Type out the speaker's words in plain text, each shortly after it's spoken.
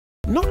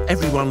Not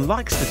everyone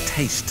likes the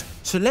taste,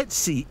 so let's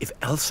see if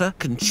Elsa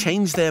can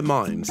change their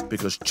minds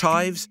because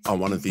chives are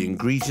one of the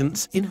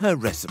ingredients in her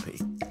recipe.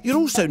 You'll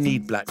also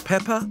need black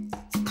pepper,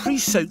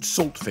 pre-soaked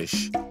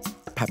saltfish,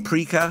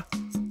 paprika,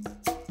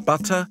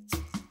 butter,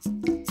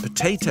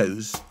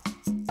 potatoes,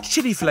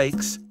 chili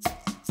flakes,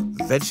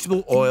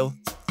 vegetable oil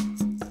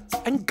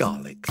and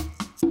garlic.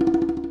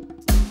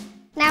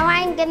 Now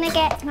I'm going to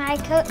get my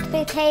cooked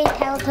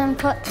potatoes and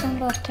put some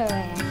butter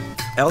in.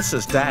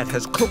 Elsa's dad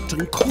has cooked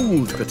and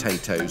cooled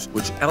potatoes,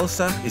 which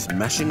Elsa is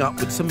mashing up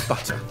with some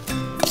butter.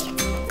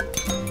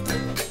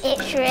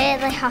 It's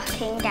really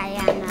hot in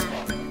Guyana.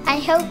 I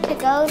hope to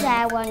go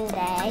there one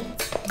day.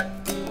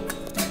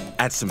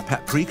 Add some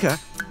paprika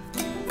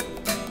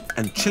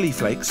and chili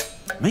flakes.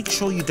 Make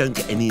sure you don't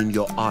get any in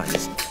your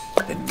eyes.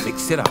 Then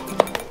mix it up.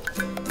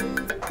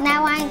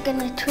 Now I'm going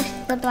to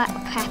twist the black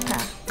pepper.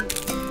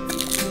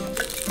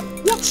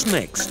 What's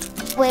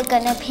next? We're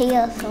going to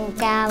peel some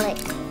garlic.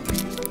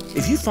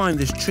 If you find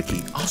this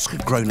tricky, ask a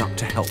grown-up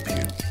to help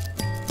you.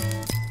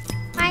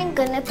 I'm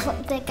going to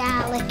put the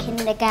garlic in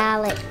the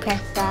garlic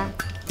presser.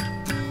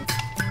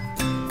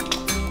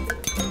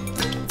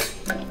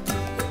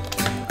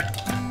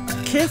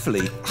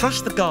 Carefully crush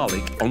the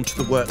garlic onto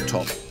the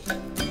worktop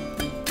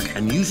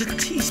and use a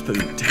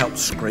teaspoon to help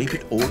scrape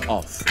it all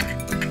off.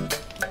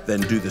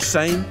 Then do the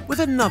same with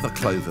another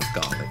clove of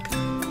garlic.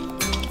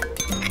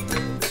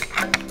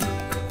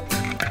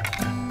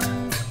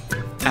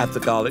 Add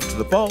the garlic to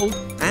the bowl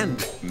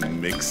and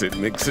mix it,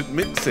 mix it,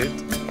 mix it.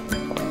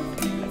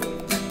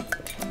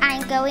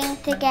 I'm going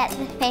to get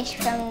the fish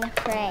from the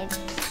fridge.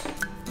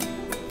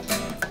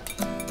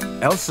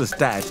 Elsa's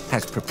dad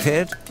has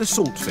prepared the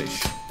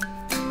saltfish.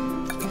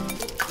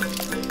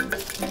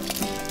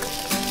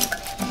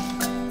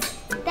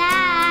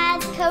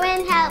 Dad, come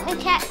and help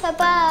me check for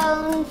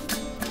bones.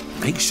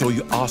 Make sure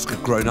you ask a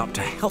grown-up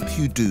to help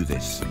you do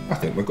this. I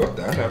think we've got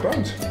that, our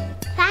bones.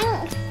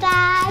 Thanks,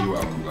 Dad. You're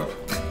welcome, love.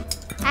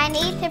 I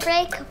need to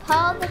break up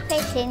all the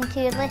fish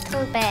into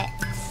little bits.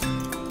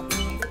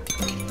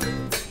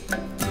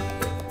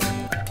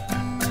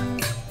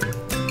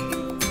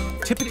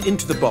 Tip it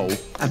into the bowl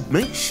and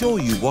make sure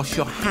you wash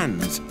your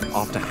hands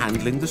after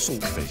handling the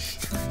saltfish.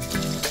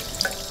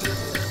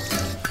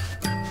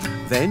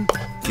 Then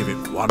give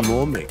it one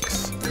more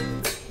mix.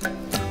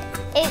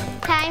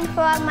 It's time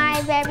for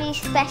my very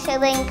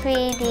special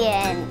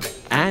ingredient.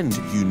 And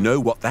you know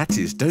what that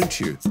is, don't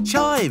you?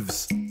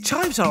 Chives!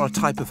 Chives are a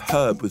type of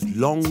herb with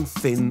long,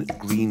 thin,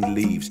 green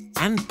leaves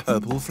and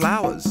purple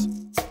flowers.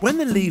 When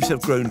the leaves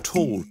have grown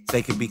tall,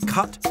 they can be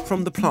cut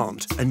from the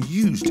plant and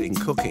used in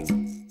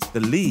cooking.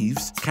 The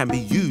leaves can be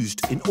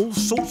used in all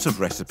sorts of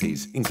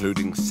recipes,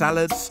 including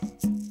salads,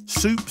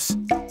 soups,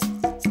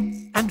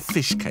 and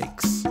fish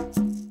cakes.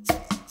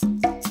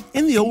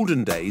 In the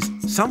olden days,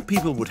 some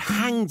people would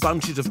hang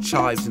bunches of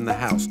chives in the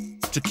house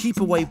to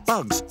keep away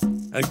bugs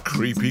and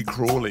creepy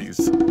crawlies.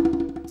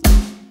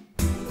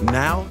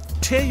 Now,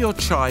 tear your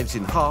chives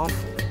in half,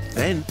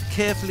 then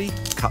carefully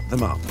cut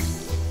them up.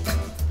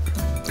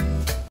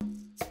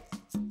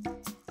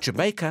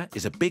 Jamaica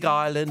is a big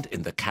island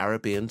in the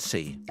Caribbean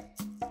Sea.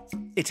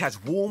 It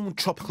has warm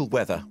tropical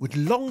weather with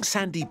long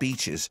sandy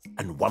beaches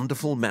and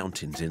wonderful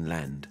mountains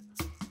inland.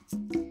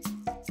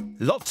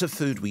 Lots of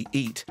food we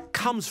eat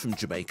comes from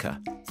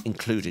Jamaica,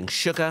 including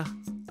sugar,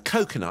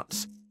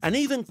 coconuts, and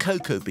even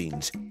cocoa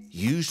beans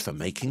used for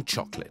making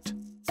chocolate.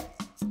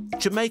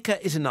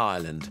 Jamaica is an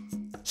island,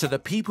 so the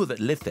people that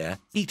live there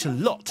eat a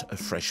lot of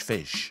fresh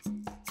fish.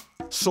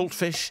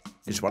 Saltfish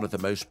is one of the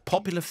most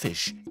popular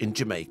fish in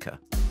Jamaica.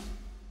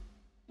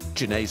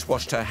 Janae's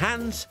washed her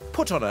hands,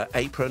 put on her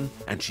apron,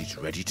 and she's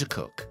ready to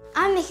cook.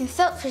 I'm making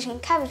saltfish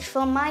and cabbage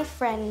for my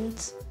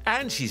friends.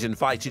 And she's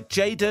invited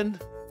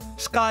Jayden,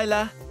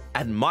 Skylar,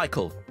 and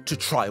Michael to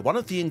try one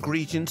of the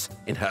ingredients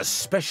in her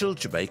special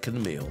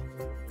Jamaican meal.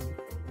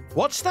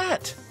 What's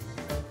that?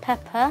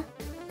 Pepper.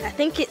 I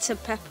think it's a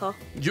pepper.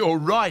 You're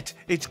right,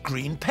 it's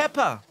green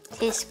pepper.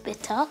 It's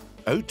bitter.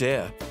 Oh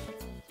dear.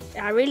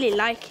 I really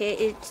like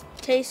it. It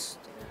tastes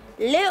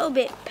a little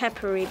bit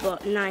peppery,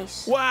 but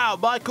nice. Wow,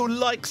 Michael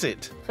likes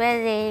it.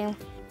 Very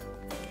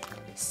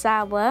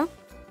sour.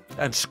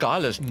 And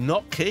Skylar's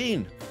not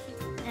keen.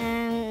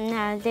 No,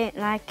 I don't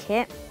like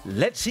it.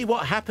 Let's see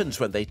what happens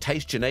when they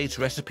taste Janae's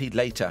recipe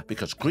later,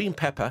 because green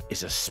pepper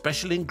is a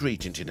special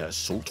ingredient in her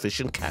saltfish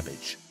and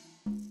cabbage.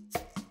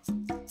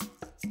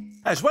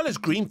 As well as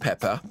green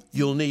pepper,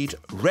 you'll need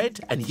red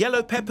and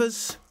yellow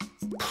peppers,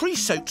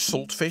 pre-soaked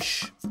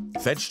saltfish,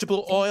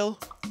 vegetable oil,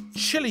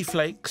 chili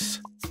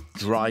flakes,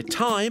 dry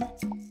thyme,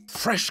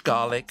 fresh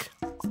garlic,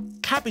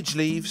 cabbage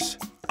leaves,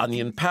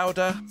 onion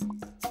powder,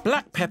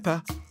 black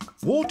pepper,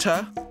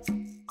 water,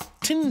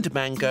 tinned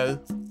mango,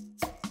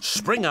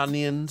 spring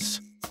onions,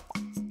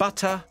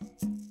 butter,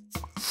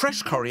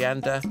 fresh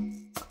coriander,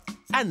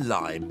 and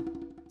lime.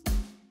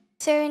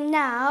 So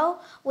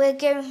now we're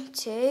going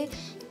to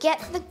get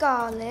the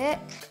garlic.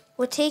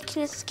 We're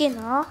taking the skin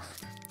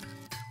off.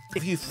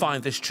 If you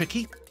find this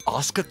tricky,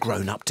 ask a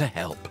grown-up to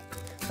help.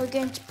 We're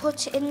going to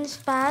put it in this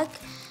bag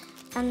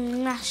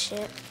and mash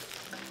it.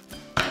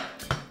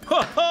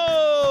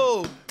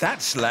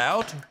 That's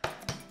loud.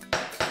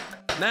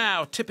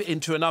 Now tip it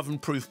into an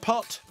oven-proof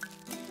pot.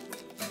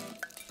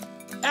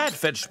 Add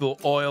vegetable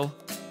oil,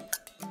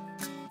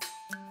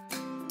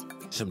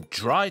 some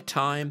dry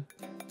thyme,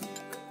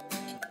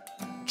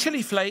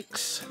 chili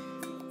flakes,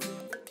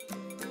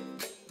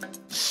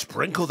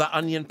 sprinkle the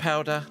onion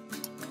powder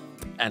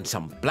and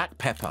some black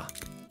pepper.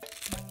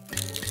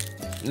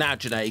 Now,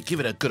 Janae, give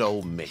it a good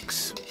old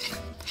mix.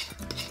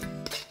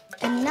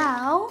 And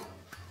now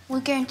we're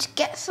going to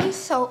get some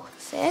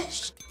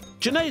saltfish.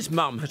 Janae's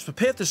mum has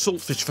prepared the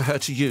saltfish for her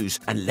to use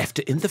and left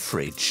it in the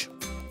fridge.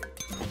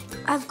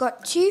 I've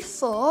got 2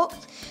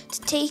 forks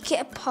to take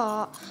it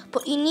apart,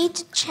 but you need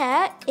to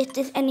check if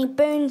there's any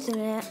bones in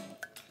it.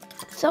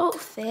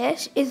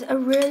 Saltfish is a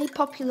really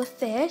popular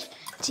fish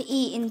to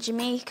eat in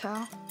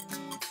Jamaica.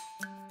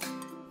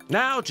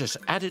 Now just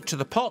add it to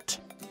the pot.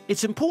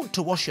 It's important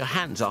to wash your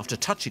hands after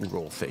touching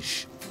raw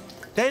fish.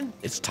 Then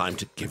it's time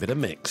to give it a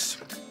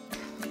mix.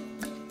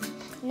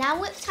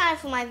 Now it's time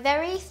for my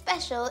very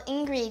special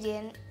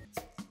ingredient.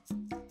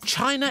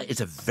 China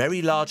is a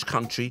very large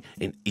country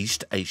in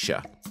East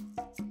Asia.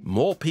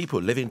 More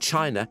people live in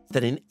China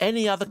than in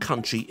any other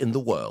country in the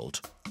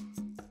world.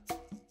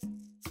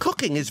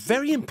 Cooking is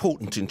very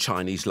important in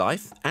Chinese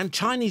life, and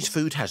Chinese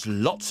food has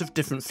lots of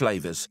different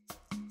flavours.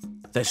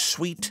 There's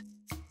sweet,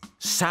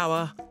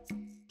 sour,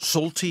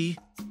 salty,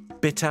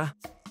 bitter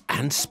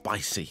and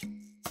spicy.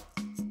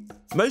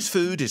 Most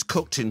food is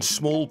cooked in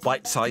small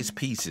bite-sized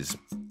pieces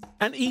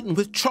and eaten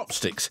with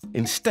chopsticks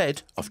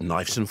instead of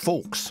knives and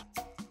forks.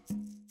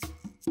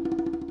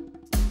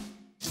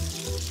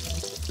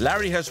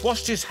 Larry has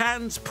washed his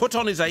hands, put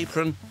on his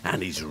apron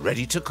and he's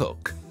ready to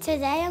cook.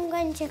 Today I'm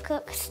going to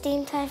cook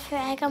steamed tofu,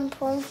 egg and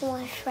prawn for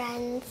my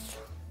friends.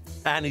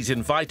 And he's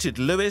invited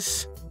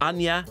Lewis,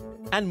 Anya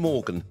and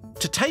Morgan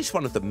to taste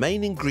one of the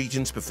main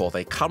ingredients before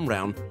they come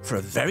round for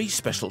a very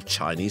special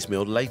Chinese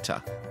meal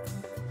later.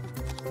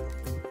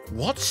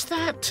 What's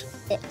that?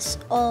 It's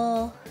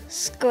all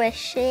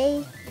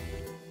squishy.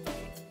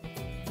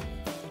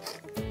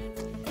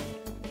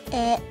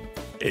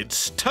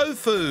 It's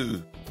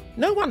tofu.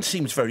 No one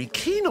seems very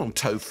keen on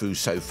tofu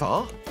so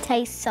far.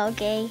 Tastes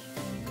soggy.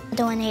 I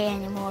don't want to eat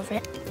any more of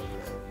it.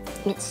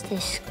 It's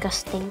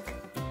disgusting.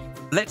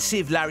 Let's see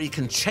if Larry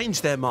can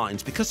change their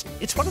minds, because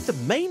it's one of the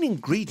main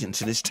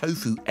ingredients in his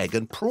tofu, egg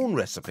and prawn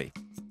recipe.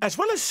 As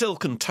well as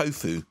silken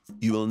tofu,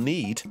 you will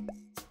need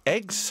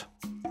eggs,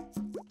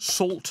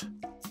 salt,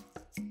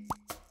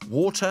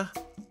 water,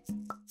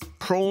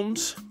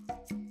 prawns,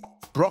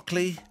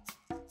 broccoli,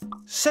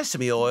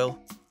 sesame oil,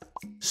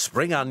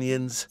 spring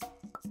onions,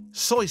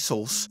 soy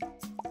sauce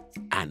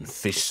and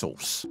fish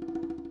sauce.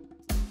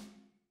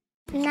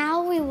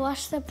 Now we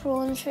wash the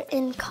prawns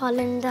in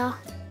colander.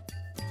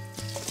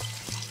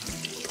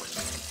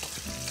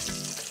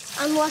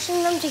 I'm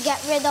washing them to get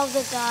rid of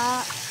the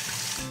dirt.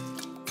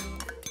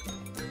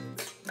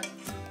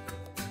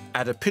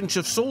 Add a pinch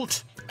of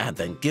salt and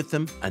then give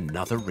them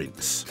another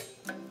rinse.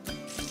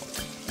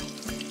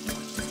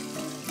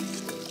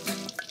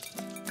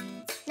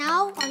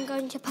 Now I'm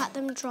going to pat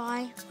them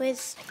dry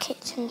with a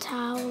kitchen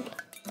towel.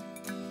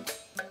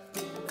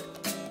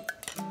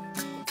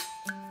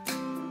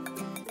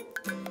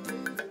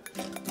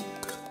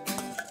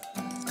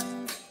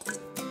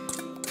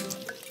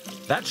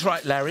 That's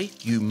right, Larry.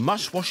 You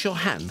must wash your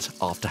hands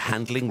after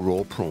handling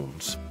raw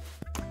prawns.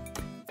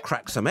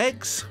 Crack some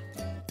eggs.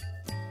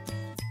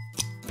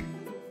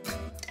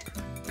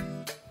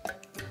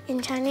 In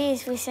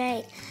Chinese, we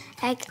say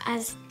egg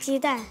as 鸡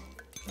蛋.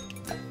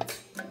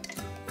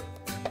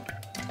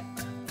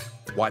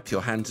 Wipe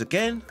your hands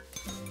again.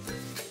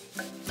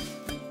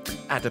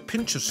 Add a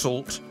pinch of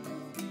salt.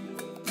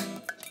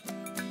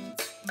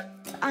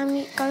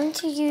 I'm going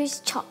to use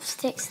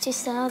chopsticks to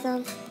serve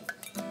them.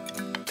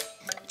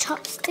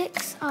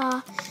 Chopsticks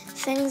are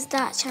things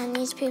that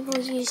Chinese people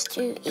used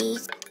to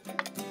eat.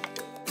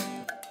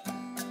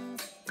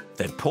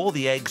 Then pour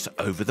the eggs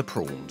over the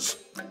prawns.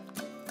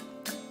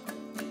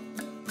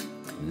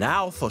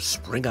 Now for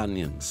spring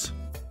onions.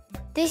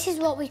 This is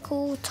what we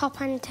call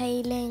top and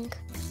tailing.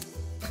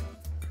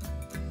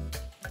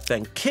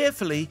 Then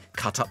carefully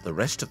cut up the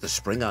rest of the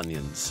spring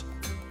onions.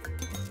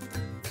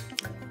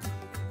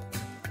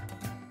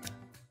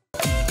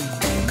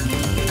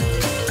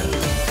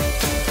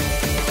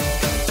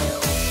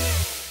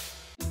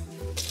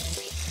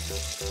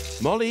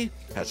 Molly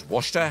has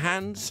washed her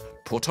hands,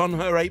 put on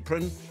her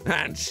apron,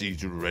 and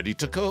she's ready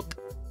to cook.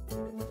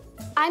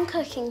 I'm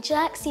cooking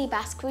jerk sea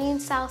bass, green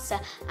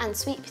salsa and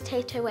sweet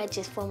potato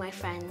wedges for my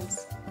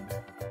friends.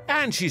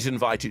 And she's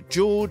invited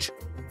George,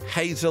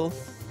 Hazel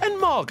and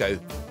Margot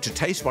to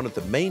taste one of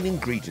the main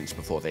ingredients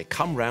before they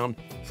come round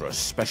for a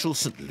special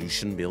St.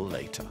 Lucian meal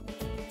later.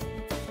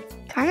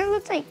 Kind of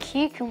looks like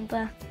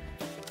cucumber.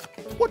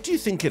 What do you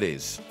think it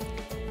is?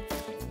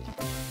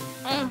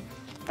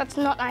 That's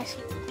not nice.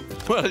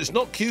 Well, it's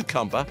not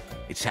cucumber,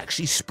 it's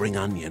actually spring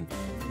onion.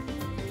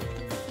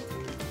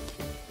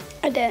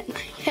 I don't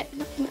like it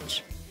that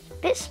much.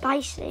 Bit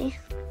spicy.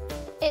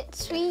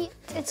 It's sweet,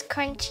 it's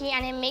crunchy,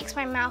 and it makes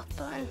my mouth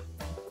burn.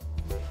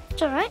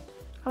 It's all right.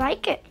 I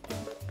like it.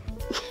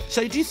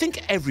 So do you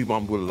think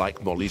everyone will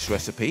like Molly's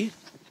recipe?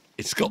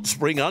 It's got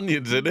spring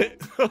onions in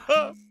it.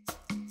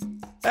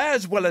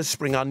 As well as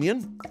spring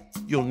onion,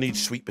 you'll need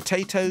sweet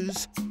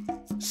potatoes,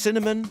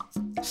 cinnamon,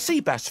 sea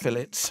bass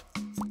fillets,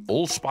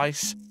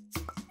 allspice,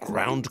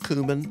 ground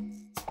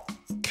cumin,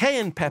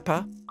 cayenne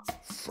pepper,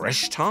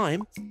 fresh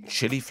thyme,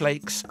 chili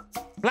flakes,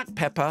 black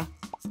pepper,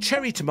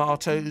 cherry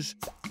tomatoes,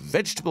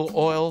 vegetable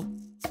oil,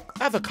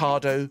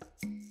 avocado,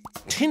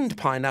 tinned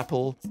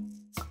pineapple,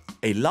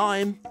 a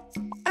lime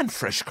and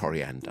fresh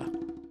coriander.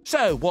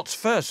 So what's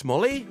first,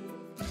 Molly?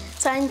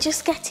 So I'm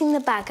just getting the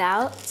bag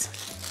out.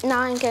 Now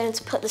I'm going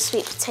to put the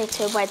sweet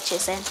potato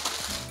wedges in.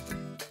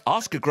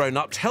 Ask a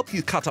grown-up to help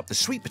you cut up the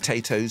sweet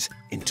potatoes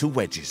into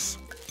wedges.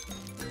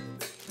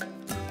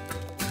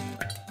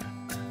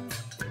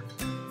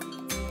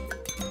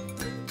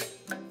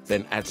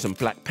 Then add some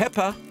black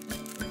pepper.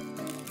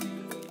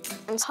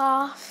 And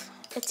half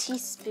a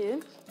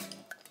teaspoon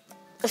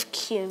of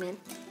cumin.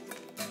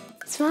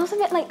 It smells a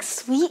bit like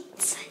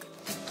sweet.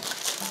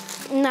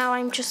 Now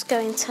I'm just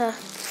going to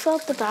fill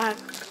the bag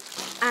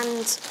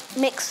and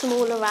mix them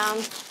all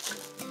around.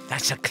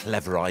 That's a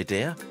clever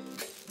idea.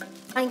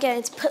 I'm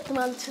going to put them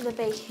onto the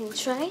baking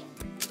tray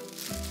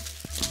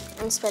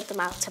and spread them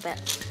out a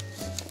bit.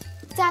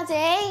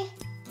 Daddy,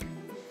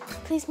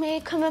 please may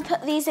you come and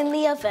put these in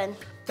the oven?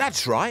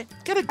 That's right.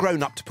 Get a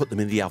grown-up to put them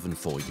in the oven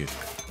for you.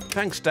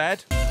 Thanks,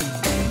 Dad.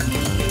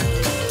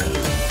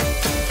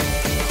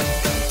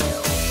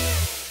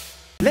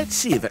 Let's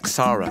see if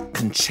Aksara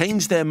can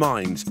change their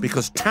minds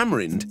because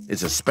tamarind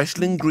is a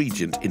special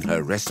ingredient in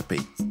her recipe.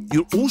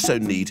 You'll also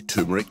need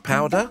turmeric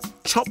powder,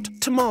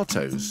 chopped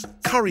tomatoes,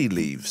 curry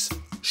leaves,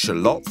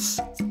 shallots,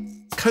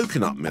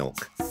 coconut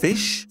milk,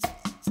 fish,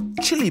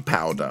 chili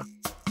powder,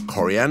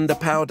 coriander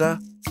powder,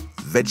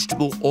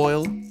 vegetable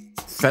oil,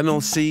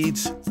 fennel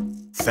seeds,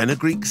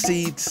 fenugreek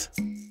seeds,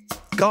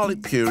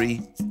 garlic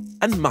puree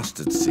and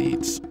mustard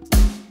seeds.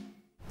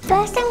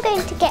 First I'm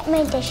going to get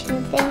my dish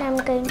and then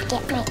I'm going to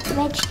get my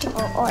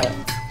vegetable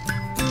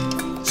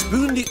oil.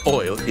 Spoon the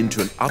oil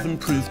into an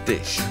oven-proof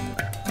dish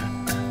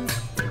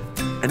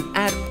and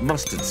add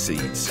mustard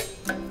seeds,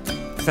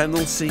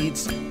 fennel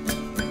seeds,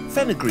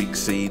 fenugreek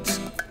seeds,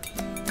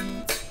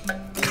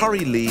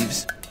 curry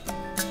leaves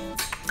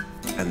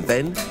and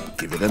then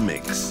give it a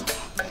mix.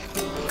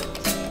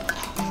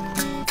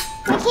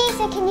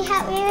 Makisa, can you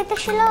help me with the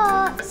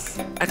shallots?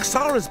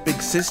 Aksara's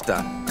big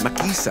sister,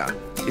 Makisa,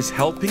 is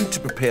helping to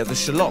prepare the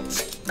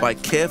shallots by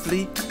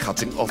carefully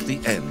cutting off the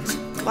ends,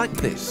 like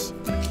this.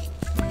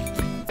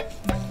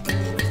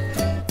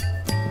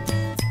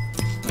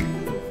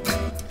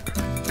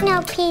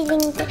 Now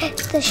peeling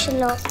the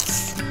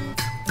shallots.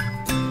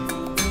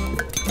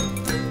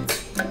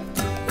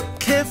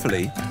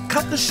 Carefully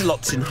cut the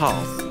shallots in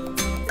half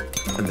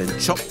and then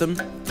chop them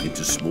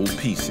into small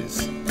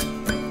pieces.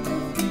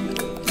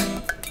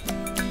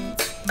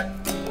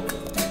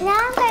 Now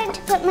I'm going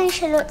to put my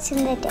shallots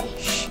in the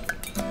dish.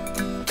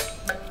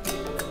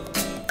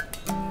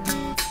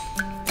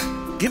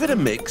 Give it a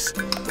mix,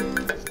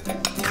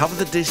 cover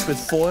the dish with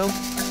foil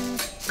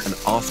and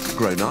ask a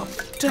grown-up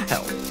to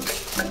help.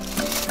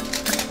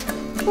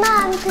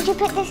 Mum, could you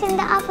put this in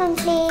the oven,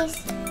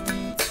 please?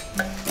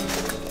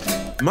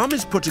 Mum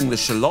is putting the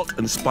shallot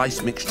and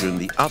spice mixture in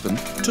the oven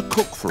to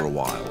cook for a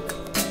while.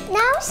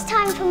 Now it's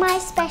time for my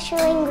special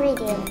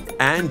ingredient.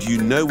 And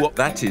you know what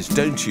that is,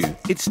 don't you?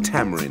 It's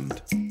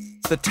tamarind.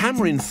 The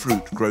tamarind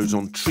fruit grows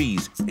on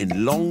trees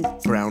in long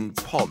brown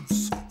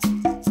pods.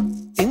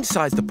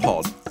 Inside the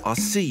pod are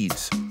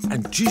seeds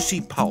and juicy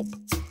pulp,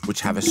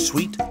 which have a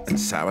sweet and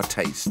sour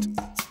taste.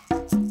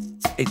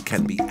 It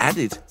can be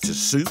added to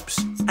soups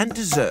and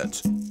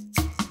desserts,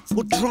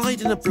 or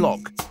dried in a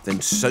block,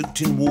 then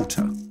soaked in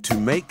water to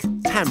make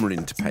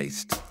tamarind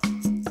paste.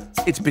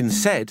 It's been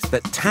said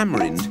that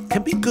tamarind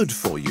can be good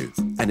for you,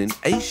 and in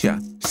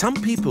Asia, some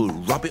people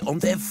rub it on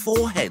their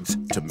foreheads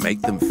to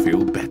make them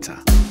feel better.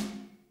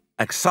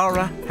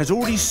 Aksara has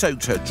already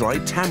soaked her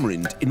dried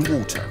tamarind in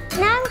water.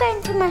 Now I'm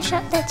going to mash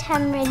up the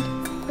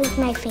tamarind with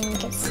my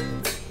fingers.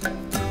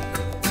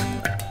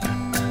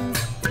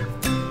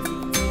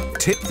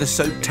 Tip the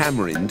soaked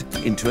tamarind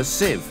into a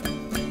sieve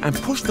and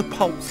push the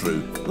pulp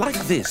through like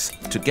this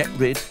to get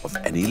rid of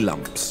any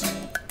lumps.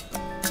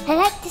 I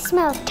like the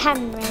smell of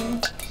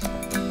tamarind.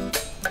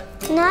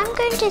 Now I'm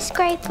going to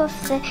scrape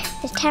off the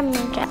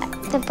tamarind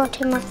at the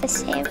bottom of the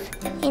sieve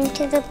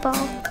into the bowl.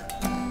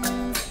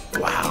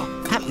 Wow,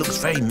 that looks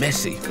very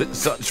messy, but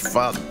such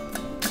fun.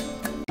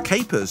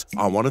 Capers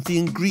are one of the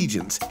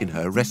ingredients in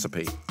her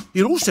recipe.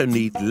 You'll also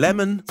need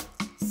lemon,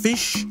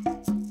 fish,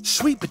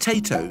 sweet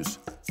potatoes,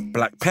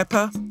 black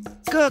pepper,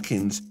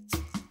 gherkins,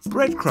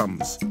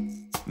 breadcrumbs,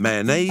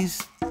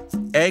 mayonnaise,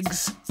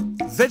 eggs,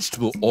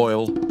 vegetable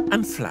oil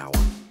and flour.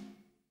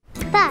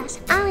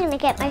 First, I'm going to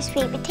get my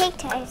sweet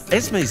potatoes.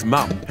 Esme's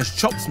mum has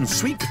chopped some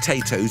sweet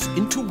potatoes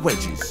into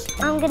wedges.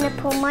 I'm going to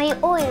pour my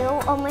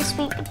oil on my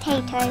sweet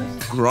potatoes.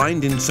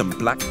 Grind in some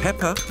black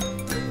pepper.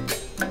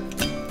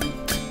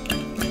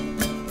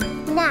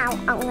 Now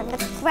I'm going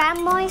to grab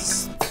my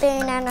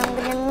spoon and I'm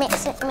going to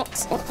mix it.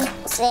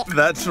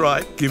 That's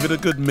right, give it a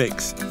good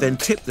mix. Then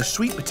tip the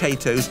sweet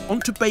potatoes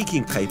onto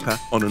baking paper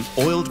on an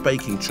oiled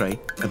baking tray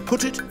and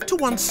put it to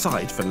one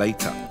side for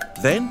later.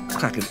 Then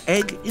crack an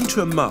egg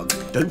into a mug.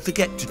 Don't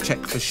forget to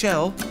check for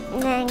shell.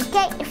 And then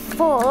get your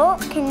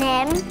fork and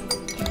then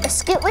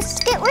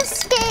whisk.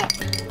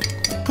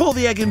 Pour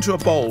the egg into a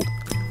bowl.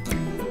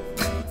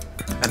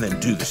 And then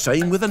do the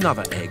same with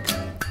another egg.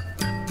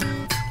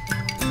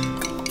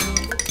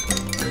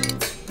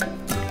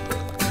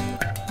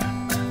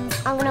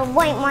 I'm going to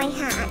wipe my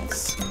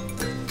hands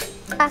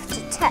after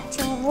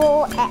touching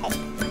raw egg.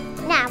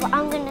 Now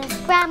I'm going to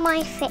grab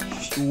my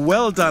fish.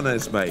 Well done,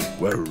 Esme.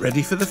 We're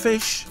ready for the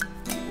fish.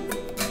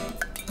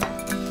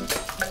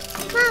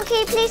 Mom, can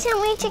you please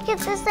help me check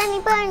if there's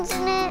any bones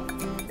in it?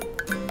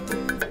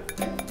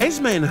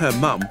 Esme and her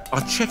mum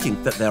are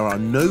checking that there are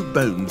no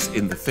bones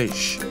in the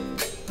fish.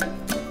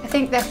 I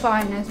think they're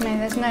fine, Esme.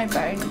 There's no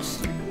bones.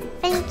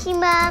 Thank you,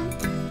 Mum.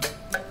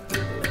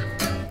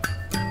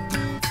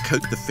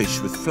 Coat the fish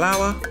with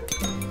flour,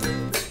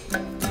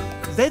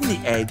 then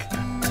the egg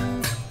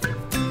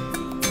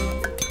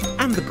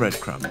and the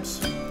breadcrumbs.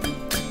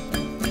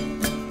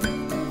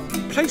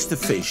 Place the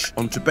fish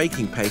onto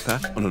baking paper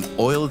on an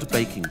oiled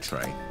baking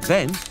tray.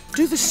 Then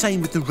do the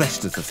same with the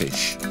rest of the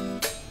fish.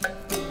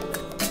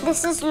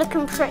 This is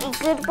looking pretty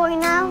good by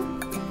now.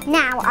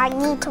 Now I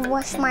need to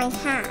wash my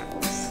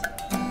hands.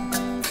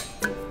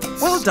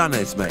 Well done,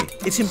 Esme.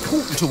 It's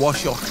important to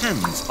wash your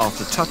hands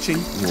after touching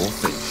raw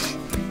fish.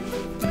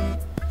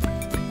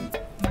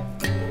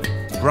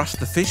 Brush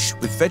the fish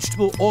with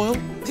vegetable oil.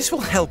 This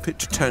will help it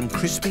to turn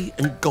crispy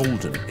and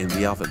golden in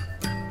the oven.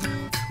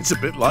 It's a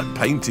bit like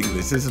painting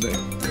this, isn't it?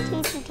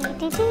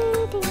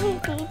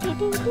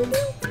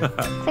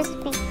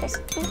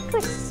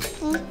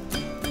 Crispy.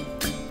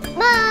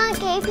 Mom,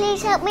 can you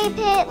please help me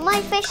put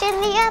my fish in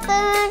the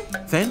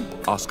oven? Then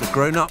ask a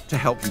grown-up to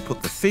help you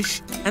put the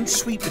fish and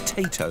sweet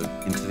potato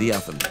into the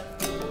oven.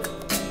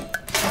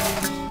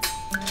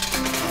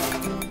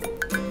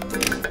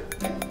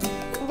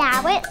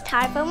 Now it's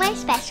time for my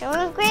special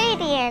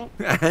ingredient.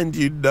 And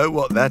you know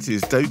what that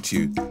is, don't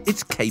you?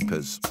 It's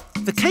capers.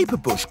 The caper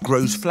bush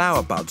grows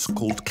flower buds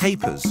called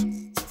capers.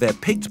 They're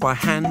picked by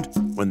hand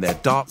when they're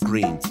dark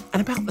green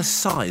and about the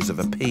size of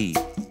a pea.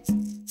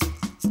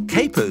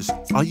 Capers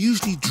are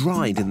usually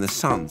dried in the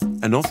sun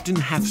and often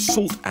have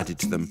salt added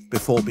to them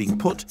before being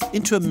put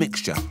into a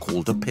mixture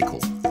called a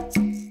pickle.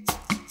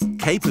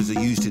 Capers are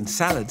used in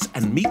salads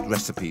and meat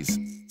recipes,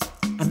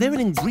 and they're an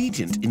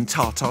ingredient in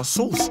tartar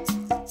sauce,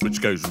 which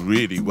goes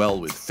really well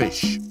with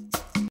fish.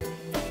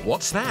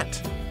 What's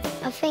that?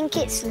 I think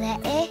it's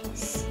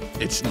lettuce.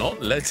 It's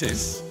not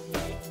lettuce.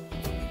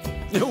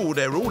 Oh,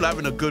 they're all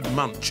having a good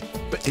munch,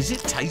 but is it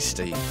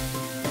tasty?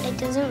 It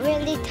doesn't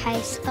really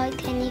taste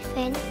like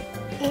anything.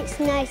 It's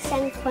nice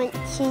and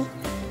crunchy.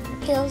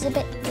 Feels a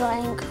bit dry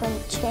and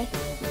crunchy.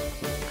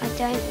 I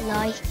don't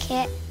like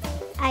it.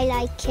 I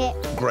like it.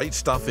 Great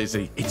stuff,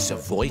 Izzy. It's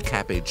Savoy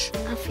cabbage.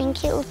 I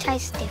think it will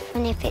taste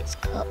different if it's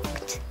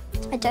cooked.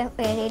 I don't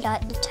really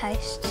like the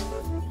taste.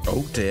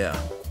 Oh dear,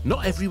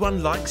 not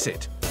everyone likes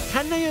it.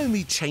 Can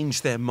Naomi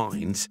change their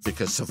minds?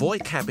 Because Savoy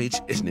cabbage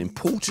is an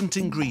important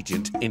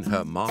ingredient in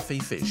her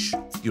Marfie fish.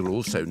 You'll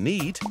also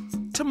need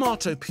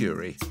tomato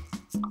puree,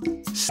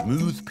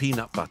 smooth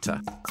peanut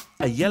butter,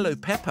 a yellow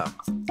pepper,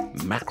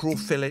 mackerel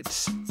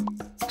fillets,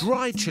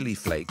 dried chili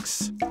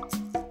flakes,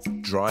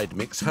 dried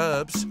mixed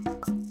herbs,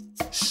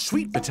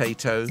 sweet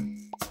potato,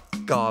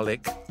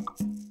 garlic,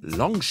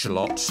 long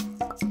shallots,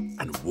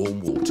 and warm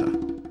water.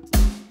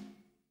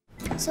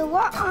 So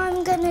what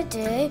I'm going to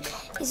do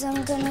is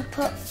I'm going to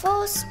put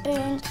 4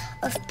 spoons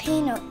of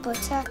peanut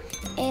butter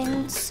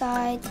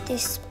inside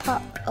this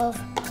pot of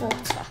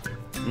water.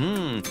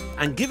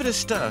 And give it a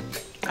stir.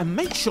 And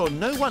make sure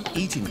no one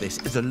eating this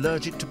is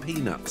allergic to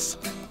peanuts.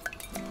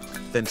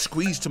 Then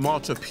squeeze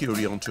tomato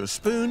puree onto a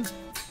spoon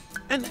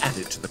and add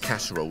it to the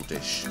casserole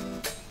dish.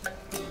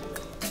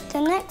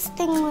 The next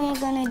thing we're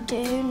going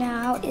to do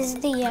now is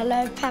the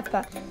yellow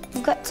pepper.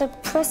 You've got to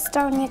press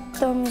down your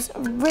thumbs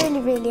really,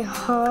 really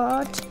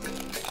hard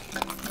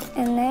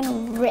and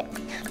then rip.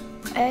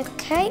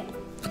 Okay.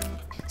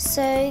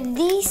 So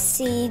these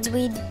seeds,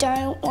 we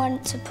don't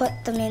want to put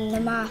them in the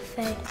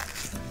Marfie.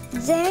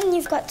 Then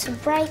you've got to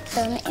break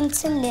them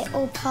into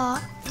little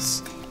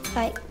parts,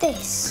 like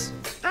this.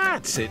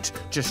 That's it.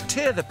 Just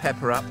tear the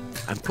pepper up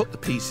and put the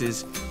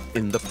pieces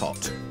in the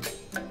pot.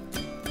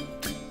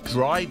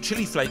 Dried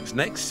chili flakes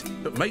next,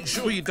 but make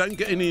sure you don't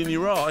get any in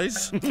your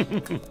eyes.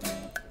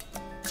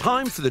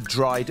 Time for the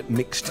dried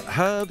mixed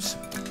herbs.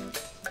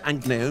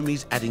 And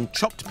Naomi's adding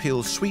chopped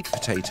peeled sweet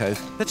potato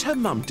that her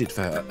mum did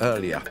for her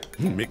earlier.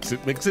 Mix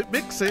it, mix it,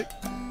 mix it.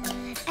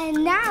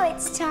 And now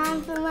it's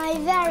time for my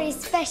very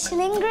special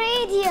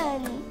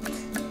ingredient.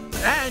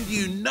 And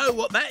you know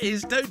what that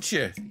is, don't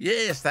you?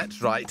 Yes,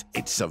 that's right.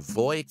 It's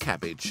Savoy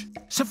cabbage.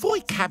 Savoy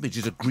cabbage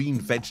is a green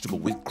vegetable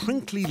with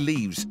crinkly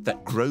leaves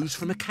that grows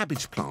from a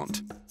cabbage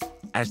plant.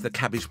 As the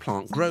cabbage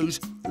plant grows,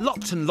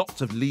 lots and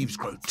lots of leaves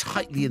grow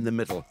tightly in the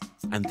middle,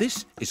 and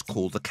this is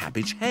called the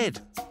cabbage head.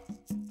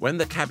 When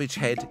the cabbage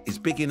head is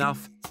big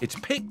enough, it's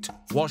picked,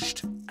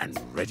 washed and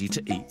ready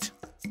to eat.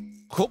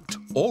 Cooked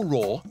or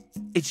raw,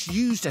 it's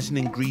used as an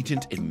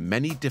ingredient in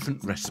many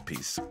different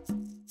recipes.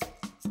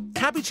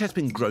 Cabbage has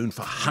been grown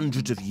for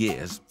hundreds of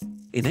years.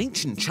 In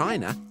ancient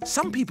China,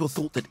 some people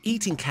thought that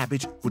eating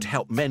cabbage would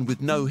help men with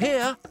no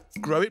hair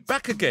grow it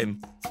back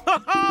again.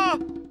 Ha ha!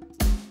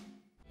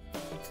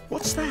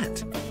 What's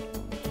that?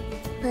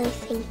 I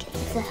think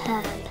it's a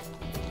herb.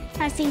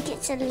 I think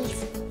it's a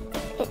leaf.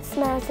 It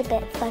smells a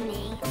bit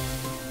funny.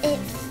 It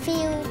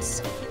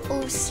feels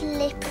all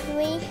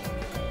slippery.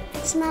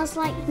 It smells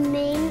like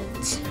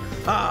mint.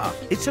 Ah,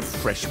 it's a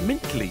fresh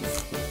mint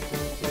leaf.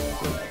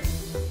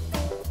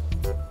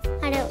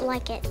 I don't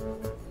like it.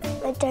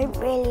 I don't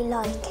really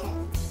like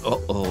it.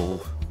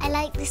 Uh-oh. I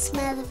like the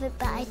smell of it,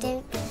 but I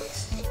don't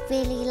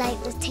really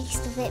like the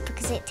taste of it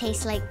because it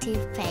tastes like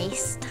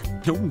toothpaste.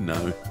 Oh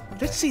no.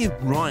 Let's see if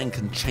Ryan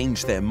can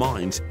change their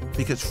minds,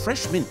 because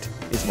fresh mint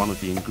is one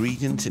of the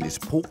ingredients in his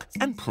pork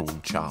and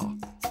prawn char.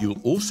 You'll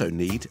also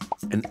need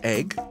an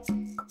egg,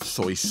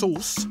 soy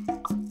sauce,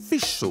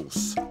 fish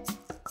sauce,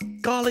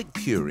 garlic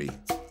puree,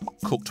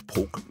 cooked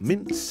pork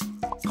mince,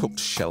 cooked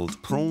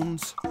shelled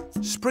prawns,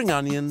 spring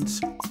onions,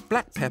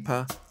 black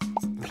pepper,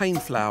 plain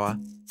flour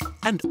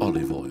and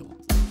olive oil.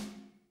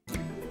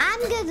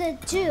 I'm gonna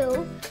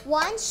do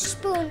 1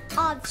 spoon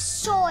of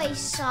soy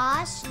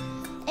sauce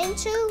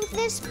into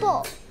this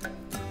bowl.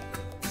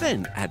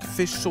 Then add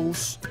fish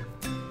sauce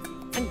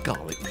and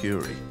garlic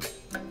puree.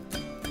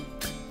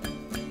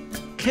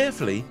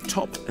 Carefully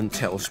top and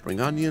tail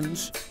spring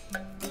onions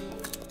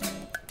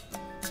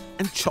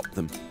and chop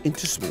them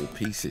into small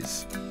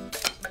pieces.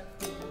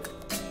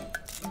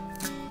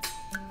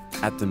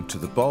 Add them to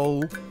the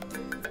bowl.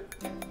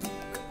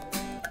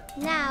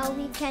 Now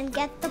we can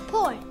get the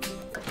pork.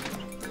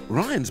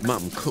 Ryan's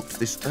mum cooked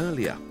this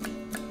earlier.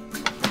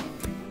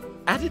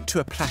 Add it to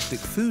a plastic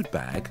food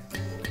bag.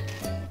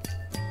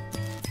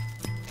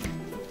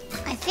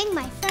 I think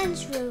my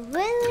friends will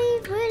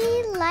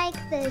really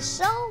like this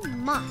so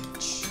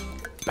much.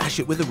 Bash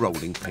it with a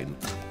rolling pin.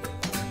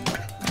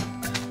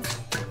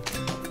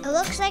 It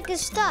looks like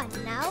it's done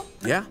now.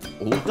 Yeah,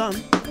 all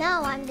done.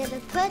 Now I'm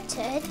gonna put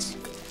it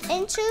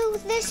into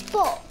this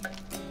bowl.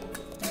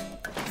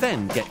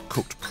 Then get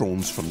cooked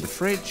prawns from the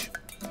fridge.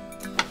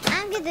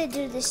 I'm gonna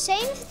do the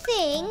same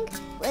thing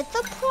with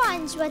the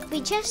prawns what we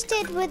just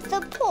did with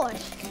the pork.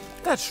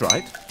 That's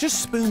right.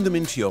 Just spoon them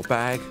into your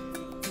bag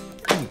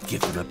and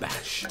give them a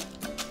bash.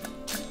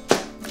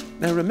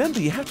 Now remember,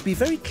 you have to be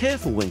very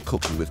careful when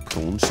cooking with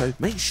prawns, so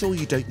make sure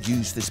you don't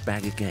use this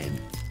bag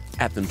again.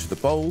 Add them to the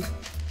bowl.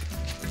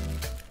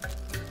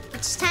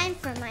 It's time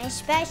for my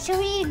special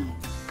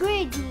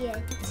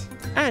ingredient.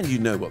 And you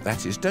know what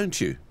that is, don't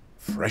you?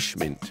 Fresh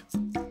mint.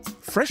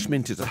 Fresh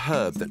mint is a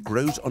herb that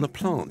grows on a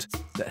plant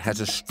that has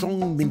a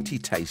strong minty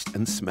taste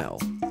and smell.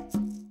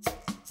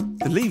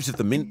 The leaves of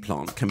the mint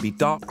plant can be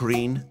dark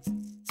green,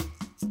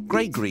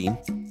 grey-green,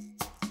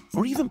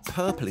 or even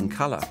purple in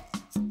colour.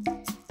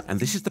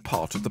 And this is the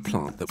part of the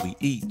plant that we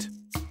eat.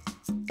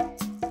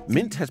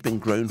 Mint has been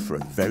grown for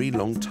a very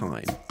long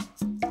time.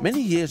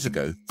 Many years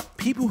ago,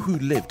 people who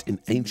lived in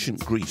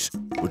ancient Greece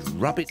would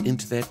rub it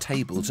into their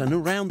tables and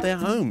around their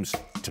homes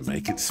to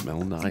make it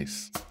smell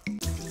nice.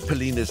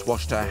 Polina's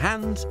washed her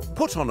hands,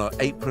 put on her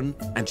apron,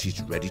 and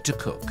she's ready to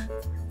cook.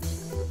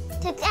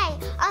 Today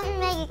I'm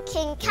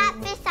making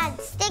catfish and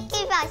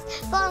sticky rice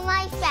for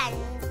my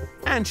friends.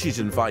 And she's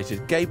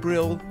invited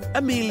Gabriel,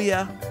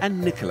 Amelia,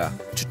 and Nicola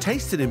to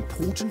taste an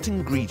important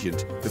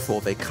ingredient before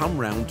they come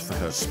round for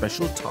her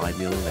special Thai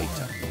meal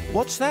later.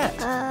 What's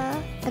that?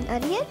 An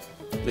onion?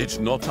 It's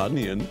not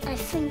onion. I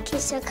think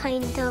it's a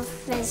kind of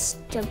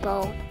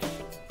vegetable.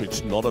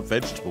 It's not a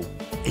vegetable.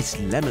 It's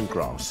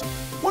lemongrass.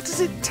 What does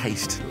it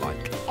taste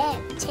like?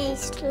 It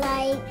tastes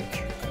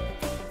like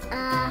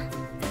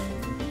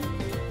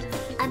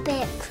a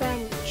bit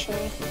crunchy.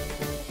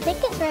 I think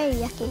it's very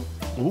yucky.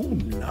 Oh,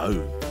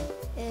 no.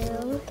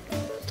 Ew.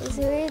 It's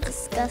really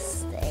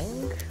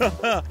disgusting.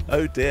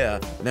 Oh dear,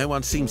 no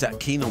one seems that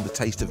keen on the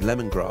taste of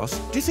lemongrass.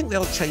 Do you think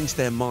they'll change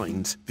their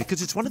minds?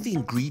 Because it's one of the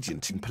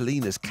ingredients in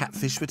Polina's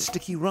catfish with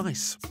sticky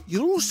rice.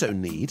 You'll also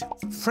need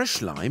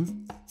fresh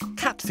lime,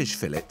 catfish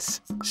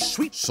fillets,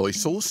 sweet soy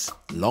sauce,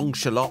 long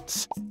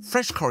shallots,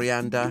 fresh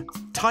coriander,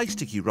 Thai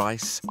sticky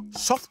rice,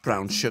 soft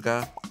brown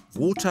sugar,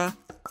 water,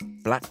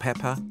 black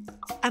pepper,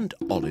 and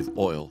olive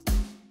oil.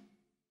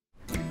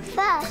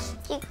 First,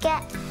 you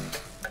get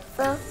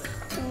the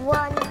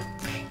 1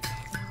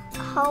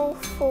 whole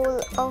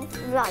full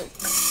of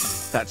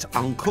rice. That's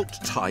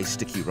uncooked Thai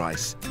sticky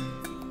rice.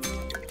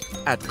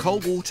 Add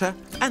cold water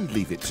and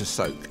leave it to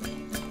soak.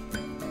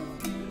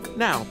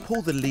 Now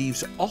pull the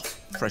leaves off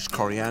fresh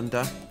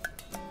coriander,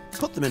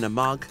 put them in a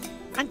mug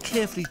and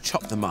carefully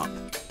chop them up.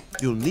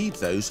 You'll need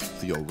those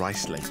for your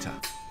rice later.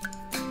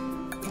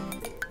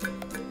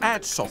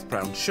 Add soft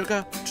brown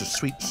sugar to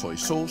sweet soy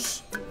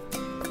sauce.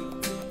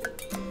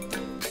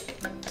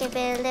 Give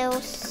it a little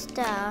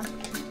stir.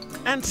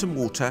 And some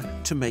water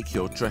to make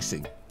your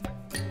dressing.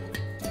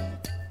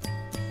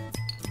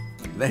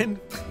 Then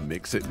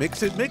Mix it,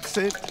 mix it, mix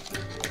it.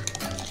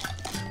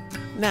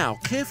 Now,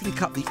 carefully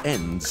cut the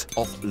ends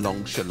off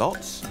long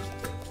shallots.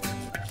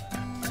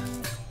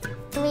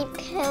 We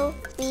peel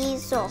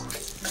these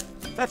off.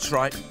 That's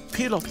right,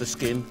 peel off the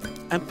skin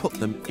and put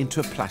them into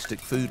a plastic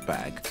food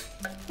bag.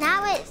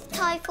 Now it's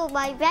time for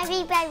my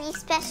very, very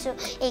special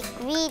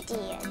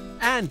ingredient.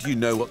 And you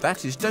know what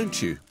that is,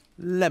 don't you?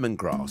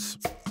 Lemongrass.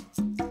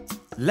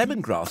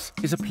 Lemongrass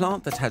is a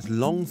plant that has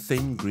long,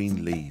 thin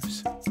green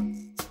leaves.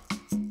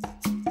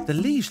 The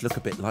leaves look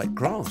a bit like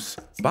grass,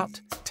 but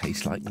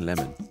taste like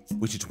lemon,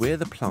 which is where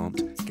the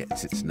plant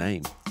gets its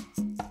name.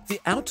 The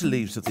outer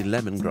leaves of the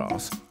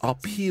lemongrass are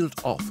peeled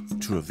off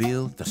to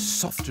reveal the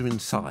softer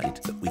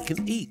inside that we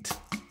can eat.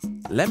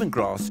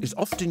 Lemongrass is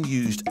often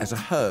used as a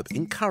herb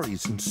in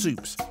curries and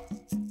soups,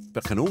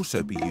 but can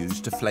also be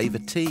used to flavour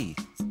tea.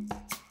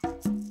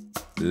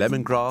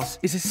 Lemongrass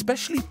is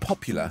especially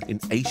popular in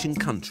Asian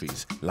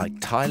countries like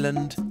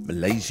Thailand,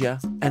 Malaysia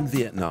and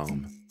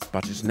Vietnam,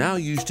 but is now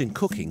used in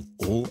cooking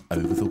all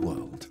over the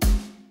world.